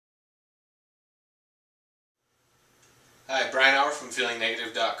Hi, Brian Auer from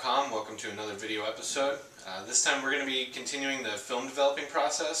feelingnegative.com. Welcome to another video episode. This time we're going to be continuing the film developing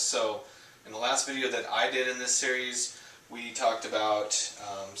process. So in the last video that I did in this series, we talked about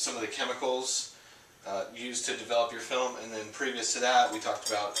some of the chemicals used to develop your film, and then previous to that we talked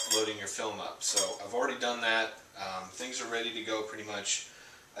about loading your film up. So I've already done that. Things are ready to go pretty much.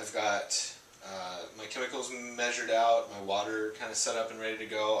 I've got my chemicals measured out, my water kind of set up and ready to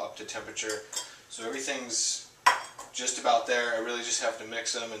go up to temperature. So everything's just about there. I really just have to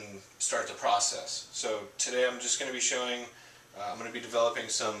mix them and start the process. So today I'm just going to be showing, I'm going to be developing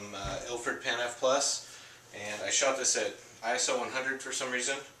some Ilford Pan F+, and I shot this at ISO 100 for some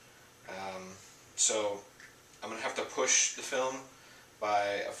reason. So I'm going to have to push the film by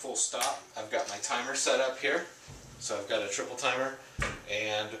a full stop. I've got my timer set up here, so I've got a triple timer,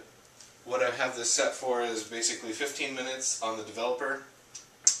 and what I have this set for is basically 15 minutes on the developer,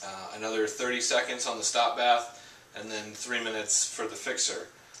 another 30 seconds on the stop bath, and then 3 minutes for the fixer.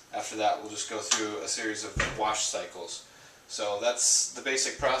 After that we'll just go through a series of wash cycles. So that's the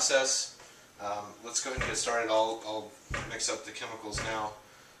basic process. Let's go ahead and get started. I'll mix up the chemicals now.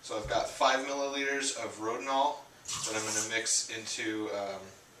 So I've got 5 milliliters of Rodinol that I'm going to mix into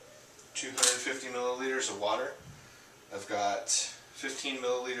 250 milliliters of water. I've got 15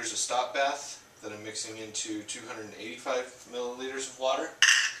 milliliters of stop bath that I'm mixing into 285 milliliters of water.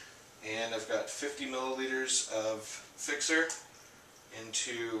 And I've got 50 milliliters of fixer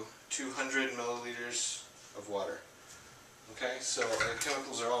into 200 milliliters of water. Okay, so the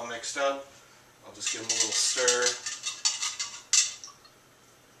chemicals are all mixed up. I'll just give them a little stir.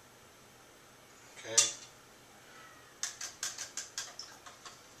 Okay.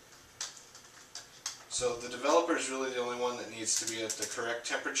 So the developer is really the only one that needs to be at the correct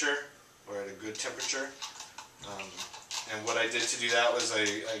temperature, or at a good temperature. And what I did to do that was I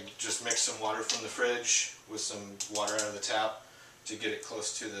just mixed some water from the fridge with some water out of the tap to get it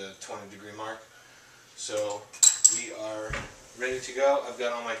close to the 20-degree mark. So we are ready to go. I've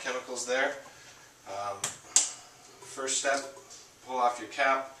got all my chemicals there. First step, pull off your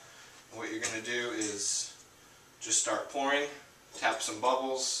cap. And what you're going to do is just start pouring, tap some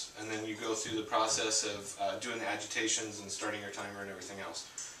bubbles, and then you go through the process of doing the agitations and starting your timer and everything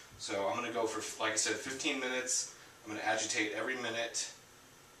else. So I'm going to go for, like I said, 15 minutes. I'm going to agitate every minute,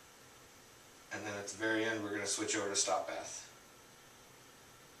 and then at the very end we're going to switch over to stop bath.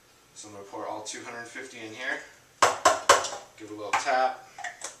 So I'm going to pour all 250 in here, give it a little tap,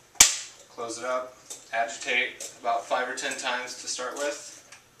 close it up, agitate about 5 or 10 times to start with.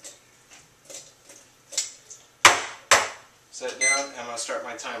 Set it down, and I'm going to start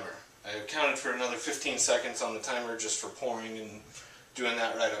my timer. I counted for another 15 seconds on the timer just for pouring and doing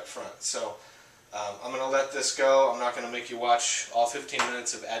that right up front. So I'm going to let this go. I'm not going to make you watch all 15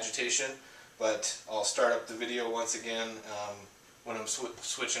 minutes of agitation, but I'll start up the video once again when I'm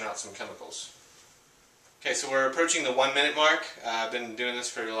switching out some chemicals. Okay, so we're approaching the 1 minute mark. I've been doing this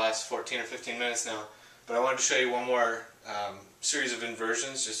for the last 14 or 15 minutes now, but I wanted to show you one more series of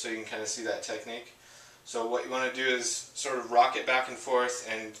inversions just so you can kind of see that technique. So what you want to do is sort of rock it back and forth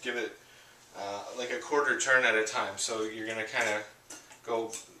and give it like a quarter turn at a time. So you're going to kind of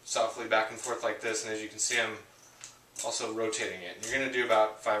go softly back and forth like this, and as you can see I'm also rotating it. You're going to do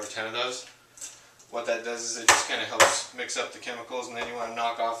about 5 or 10 of those. What that does is it just kind of helps mix up the chemicals, and then you want to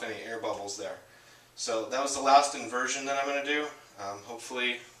knock off any air bubbles there. So that was the last inversion that I'm going to do.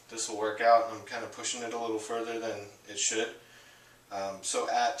 Hopefully this will work out. I'm kind of pushing it a little further than it should. So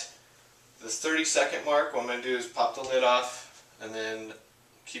at the 30-second mark, what I'm going to do is pop the lid off, and then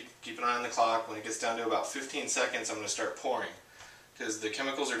keep an eye on the clock. When it gets down to about 15 seconds, I'm going to start pouring, because the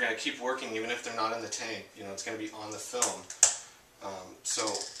chemicals are going to keep working even if they're not in the tank. You know, it's going to be on the film. So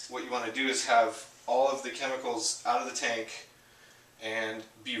what you want to do is have all of the chemicals out of the tank and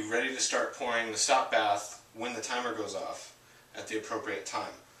be ready to start pouring the stop bath when the timer goes off at the appropriate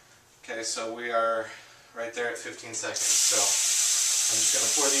time. Okay, so we are right there at 15 seconds. So I'm just going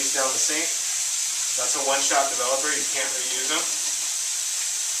to pour these down the sink. That's a one-shot developer. You can't reuse them.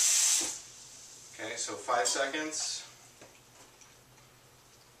 Okay, so 5 seconds.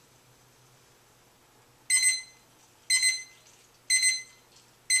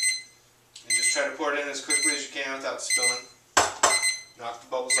 Try to pour it in as quickly as you can without spilling. Knock the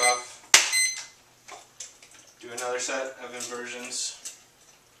bubbles off. Do another set of inversions.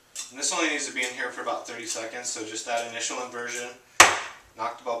 And this only needs to be in here for about 30 seconds, so just that initial inversion,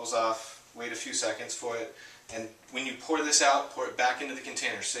 knock the bubbles off, wait a few seconds for it, and when you pour this out, pour it back into the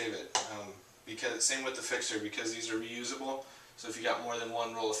container, save it. Because same with the fixer, because these are reusable, so if you got more than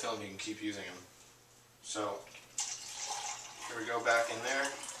one roll of film you can keep using them. So here we go, back in there.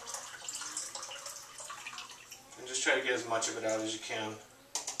 just try to get as much of it out as you can.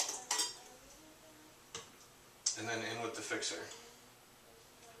 And then in with the fixer.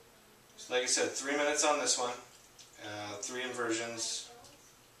 So like I said, 3 minutes on this one, 3 inversions,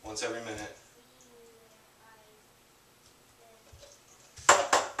 once every minute.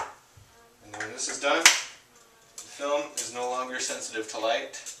 And when this is done, the film is no longer sensitive to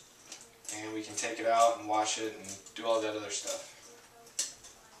light, and we can take it out and wash it and do all that other stuff.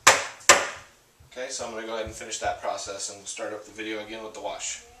 Okay, so I'm going to go ahead and finish that process and start up the video again with the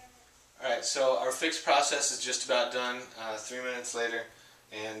wash. Alright, so our fix process is just about done, 3 minutes later,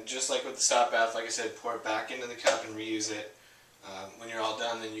 and just like with the stop bath, like I said, pour it back into the cup and reuse it. When you're all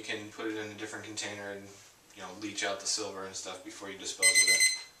done, then you can put it in a different container and leach out the silver and stuff before you dispose of it.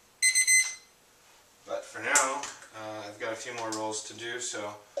 But for now, I've got a few more rolls to do, so I'm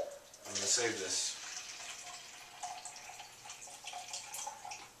going to save this.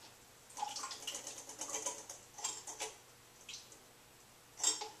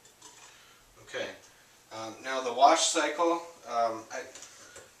 Okay, now the wash cycle, I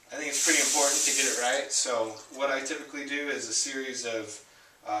think it's pretty important to get it right, so what I typically do is a series of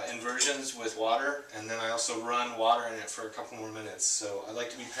inversions with water, and then I also run water in it for a couple more minutes, so I like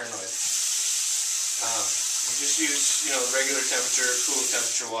to be paranoid. I just use regular temperature, cool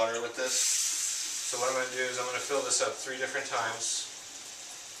temperature water with this. So what I'm going to do is I'm going to fill this up 3 different times.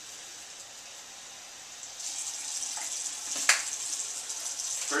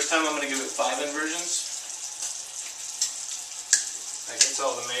 First time I'm going to give it 5 inversions. That gets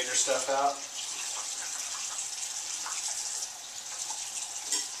all the major stuff out.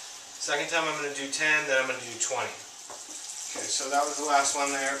 Second time I'm going to do 10, then I'm going to do 20. Okay, so that was the last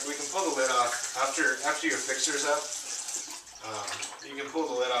one there. We can pull the lid off after your fixer's up. You can pull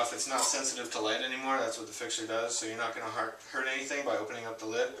the lid off. It's not sensitive to light anymore. That's what the fixer does, so you're not going to hurt anything by opening up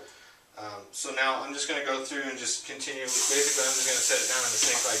the lid. So now I'm just going to go through and just continue. Basically, I'm just going to set it down in the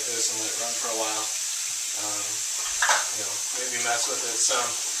sink like this and let it run for a while. Maybe mess with it some.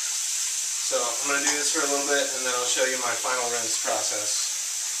 So I'm going to do this for a little bit, and then I'll show you my final rinse process.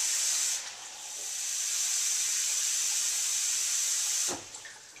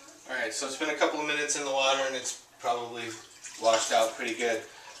 Alright, so it's been a couple of minutes in the water, and it's probably washed out pretty good.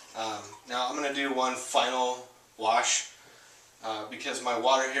 Now I'm going to do one final wash. Because my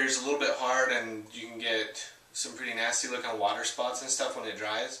water here is a little bit hard and you can get some pretty nasty looking water spots and stuff when it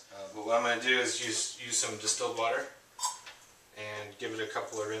dries. But what I'm going to do is use some distilled water and give it a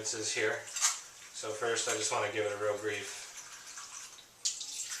couple of rinses here. So first I just want to give it a real brief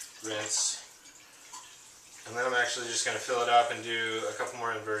rinse. And then I'm actually just going to fill it up and do a couple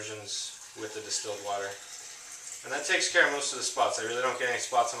more inversions with the distilled water. And that takes care of most of the spots. I really don't get any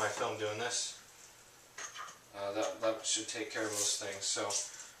spots on my film doing this. That should take care of most things. So,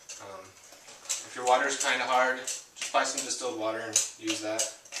 if your water is kind of hard, just buy some distilled water and use that.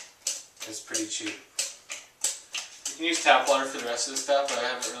 It's pretty cheap. You can use tap water for the rest of the stuff, but I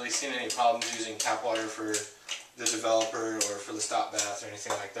haven't really seen any problems using tap water for the developer or for the stop bath or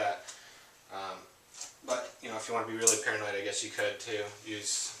anything like that. But, if you want to be really paranoid, I guess you could too.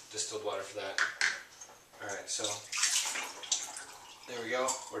 Use distilled water for that. Alright, so there we go.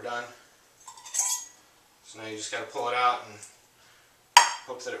 We're done. So now you just got to pull it out and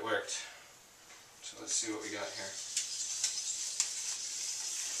hope that it worked. So let's see what we got here.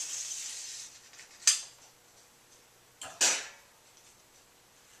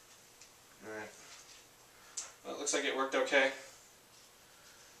 Alright. Well, it looks like it worked okay.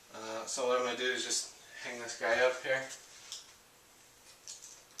 So what I'm going to do is just hang this guy up here.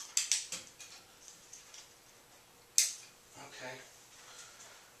 Okay.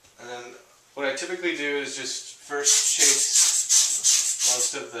 And then what I typically do is just first chase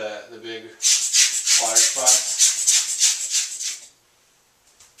most of the big water spots,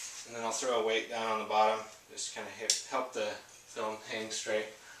 and then I'll throw a weight down on the bottom, just kind of help the film hang straight.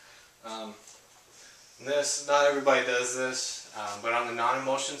 Not everybody does this, but on the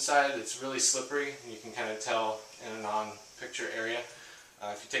non-emulsion side it's really slippery, and you can kind of tell in a non-picture area.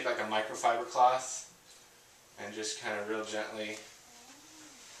 If you take like a microfiber cloth and just kind of real gently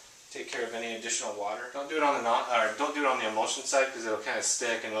take care of any additional water. Don't do it on the emulsion side, because it'll kind of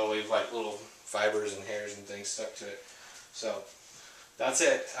stick and it'll leave like little fibers and hairs and things stuck to it. So that's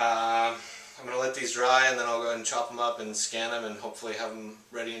it. I'm going to let these dry, and then I'll go ahead and chop them up and scan them and hopefully have them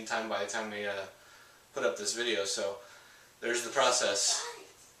ready in time by the time we put up this video. So there's the process.